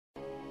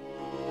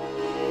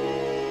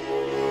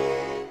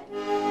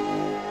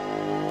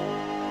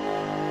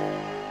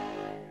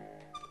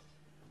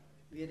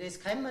das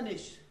gekommen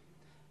ist,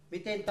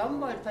 mit den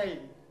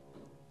Dammwaldfällen,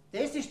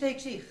 das ist die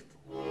Geschichte,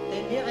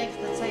 die mir recht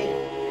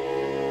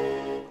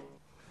erzählen.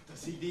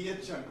 Das seht ihr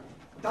jetzt schon.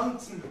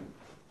 Tanzen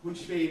und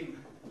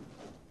schweben.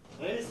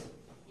 Was?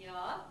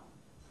 Ja?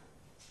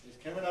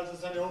 Es kommen also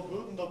seine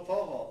Hochwürden der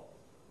Pfarrer.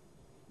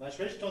 Meine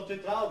Schwester hat die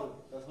Traube,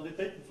 dass wir die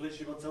Betten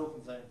frisch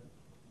überzogen sind.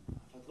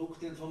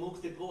 Verdruckte und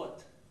vermuckte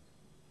Brot.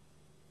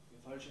 Die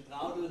falsche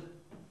Traudel.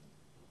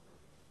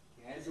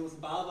 Die Heilsoßen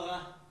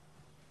Barbara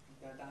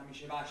und der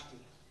damische Waschtel.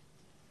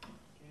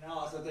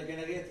 Genau so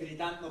degeneriert wie die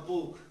Tante am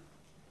Bug.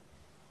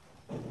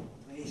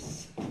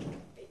 Was?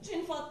 Bitte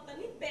schön, Vater,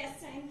 nicht besser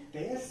sein.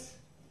 Bärs?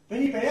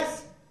 Bin ich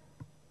Bärs?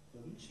 Du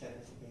willst dass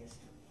ich Bärs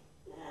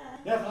bin.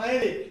 Nein. Ja,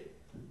 freilich.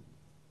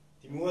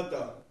 Die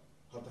Mutter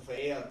hat er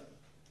verehrt.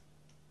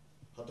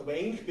 Hat aber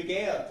eng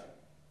begehrt.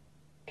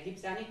 Da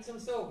gibt's auch nichts zum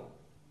Sagen.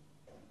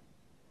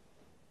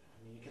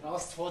 Wie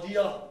grast vor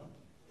dir.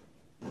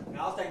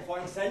 Raus dein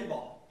Freund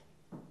selber.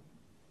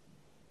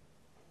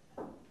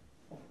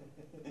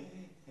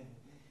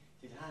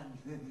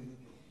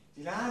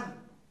 Die Lahn.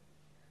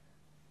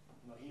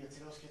 Marie hat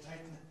sie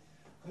losgetreten.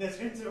 Und jetzt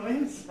rennt sie über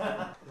uns.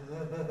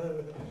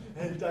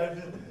 Hey,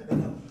 Teufel.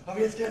 Aber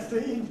jetzt gehst du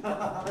hin.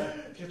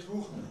 Der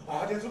Tuch.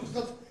 Ah, der sucht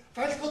das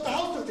falsch vor der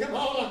Haus durch die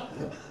Mauer.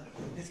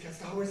 Jetzt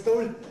kannst du auch ins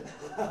Toll.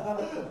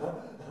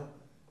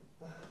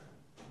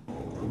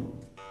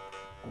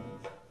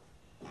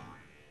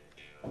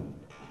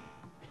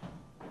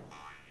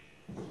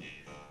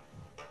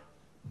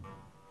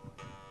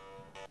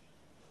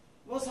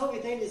 Was habe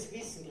ich denn ins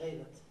Gwissen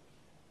geredet?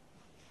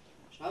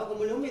 Schau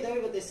mal um da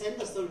über das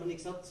Senderstal, habe ich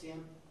gesagt zu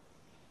ihm.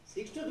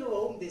 Siehst du da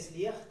oben das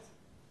Licht?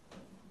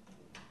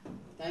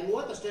 Deine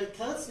Mutter stellt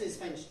Kerzen ins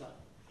Fenster.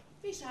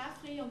 Bist auch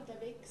früh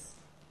unterwegs.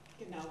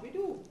 Genau wie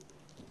du.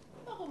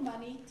 Warum auch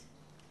nicht?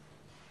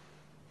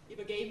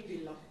 Übergeben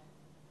will er.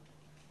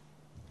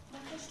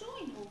 Was hast du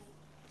im Hof?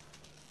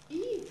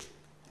 Ich,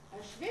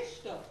 eine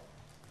Schwester,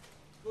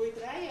 wo ich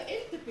 3 Jahre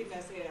älter bin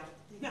als er.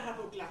 Na,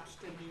 wo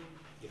glaubst du denn?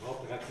 Ich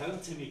habe dir eine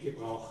Kerze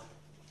mitgebracht.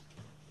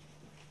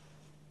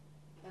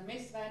 Ein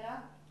Messwein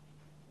auch?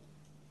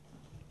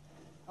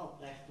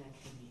 Abrechnen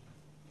kann ich.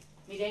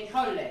 Mit den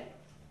Kalle,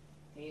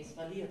 der ist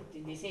verliebt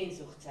in die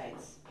Sehnsuchtszeit.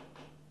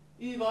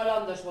 Überall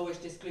anderswo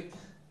ist das Glück,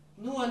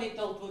 nur nicht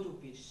dort, wo du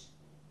bist.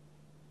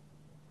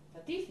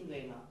 Der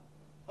Tiefenlehner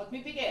hat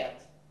mich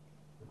begehrt,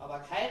 aber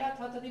geheiratet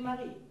hat er die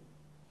Marie.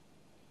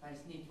 Weil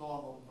es nicht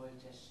wahrhaben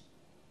wolltest,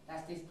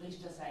 dass das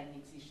Priestersein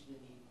nichts ist für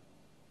dich.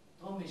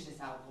 Drum ist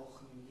es auch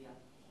gebrochen in dir.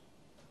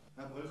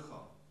 Herr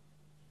Brücher,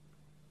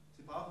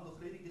 Sie brauchen doch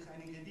lediglich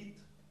einen Kredit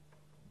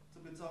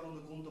zur Bezahlung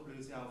der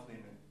Grundablöse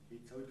aufnehmen.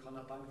 Die zahlt kann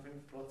eine Bank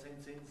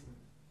 5% Zinsen.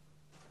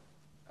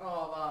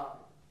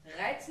 Aber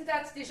reizen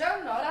tat's dich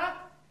schon,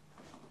 oder?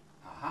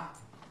 Aha.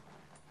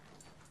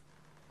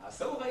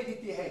 So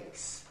redet die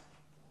Hex.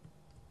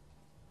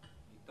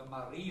 Mit der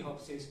Marie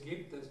hab sie es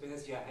geliebt, als wäre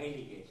sie eine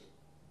Heilige.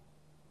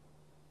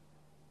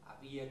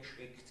 Ein wie ein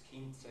geschrecktes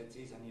Kind, seit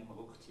sie es an ihrem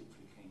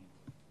Rockzipfel kennt.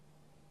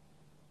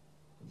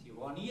 Sie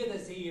war nie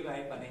das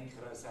Eheweib an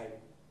enkerer Seite.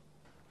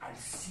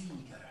 Als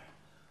Sieger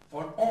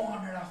von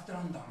einer auf der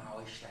anderen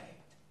aussteigt.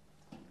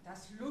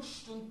 Dass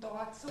Lust und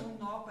Tat so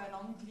nah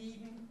beieinander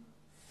liegen.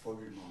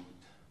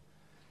 Vollmond.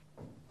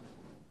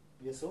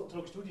 Wieso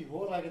tragst du die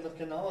Haare eigentlich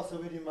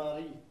genauso wie die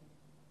Marie?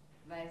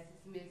 Weil sie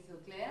es mir so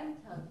gelernt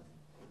hat.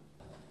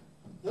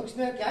 Schaust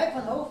mir gleich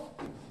von Hof.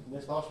 Und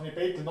jetzt brauchst du mich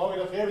beten, morgen in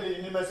der Früh will ich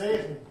dich nicht mehr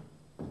sehen.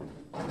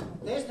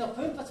 Der ist noch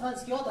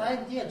 25 Jahre da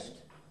im Dienst.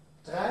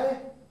 3?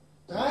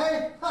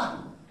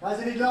 Ha! Weiß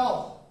ich nicht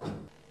lau.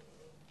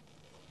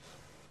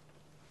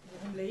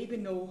 Warum lebe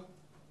ich noch?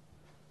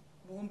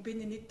 Warum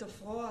bin ich nicht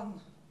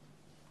erfroren?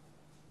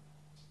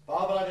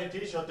 Barbara den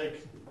Tisch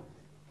decken.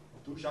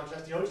 Du schaust,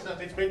 dass die Holznacht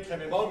ins Bett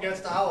kommen. Morgen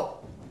geht's da auch.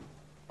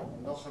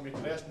 Und nachher mit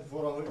dem ersten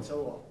Vorhang Holz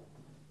over.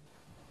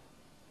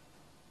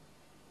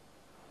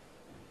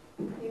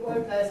 Ich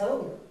wollte gleich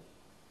sagen,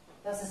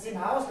 dass es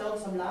im Haus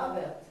langsam lau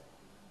wird.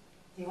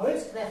 Die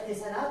Holzknechte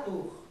sind auch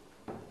durch.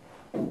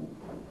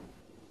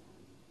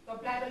 Dann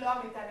bleib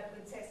allein mit deiner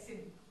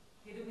Prinzessin,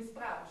 die du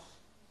missbrauchst.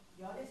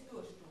 Ja, das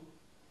tust du.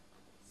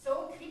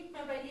 So kriegt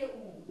man bei ihr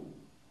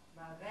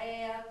Man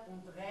rät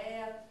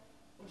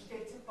und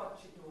stellt sich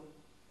Patsche tun.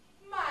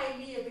 Mein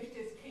Lieb ist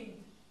das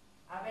Kind,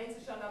 auch wenn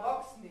sie schon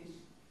erwachsen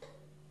ist.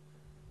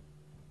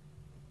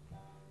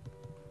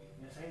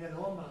 Wir sind ja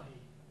nur, Marie.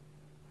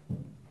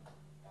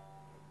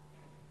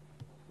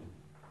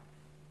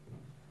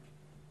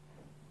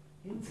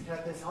 Ins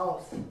gehört das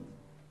Haus.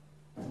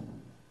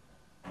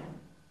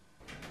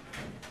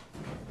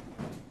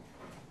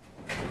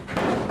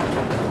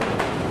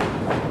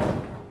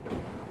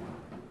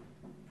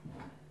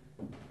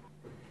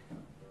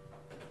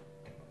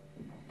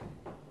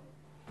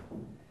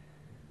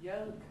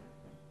 Jörg,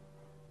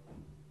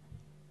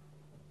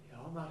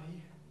 Ja,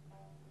 Marie.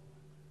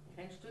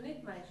 kennst du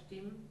nicht meine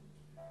Stimme?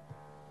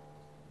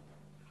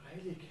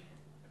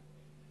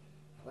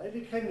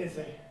 Freilich kenne ich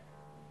sie.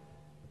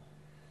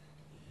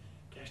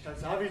 Gestern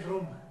sah ich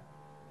drum.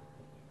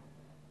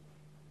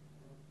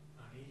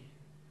 Marie,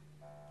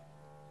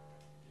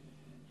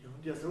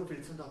 Und ja so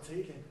viel zu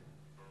erzählen.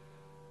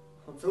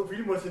 Und so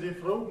viel muss ich dich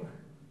fragen.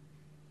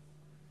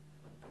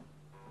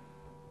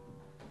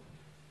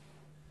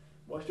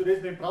 Weißt du das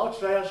mit dem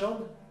Brautschleier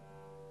schon?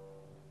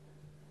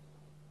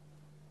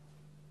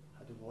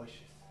 Ja, du weißt es.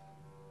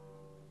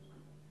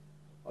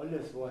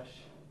 Alles weißt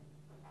du.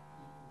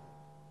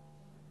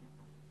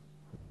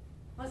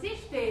 Was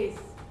ist das?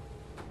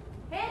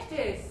 Hörst du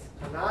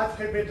das? Nein, es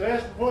kommt mit der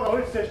ersten vor,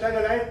 holst du, steht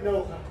der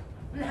Leute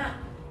nach.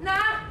 Na,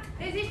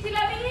 das ist die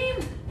Lawine!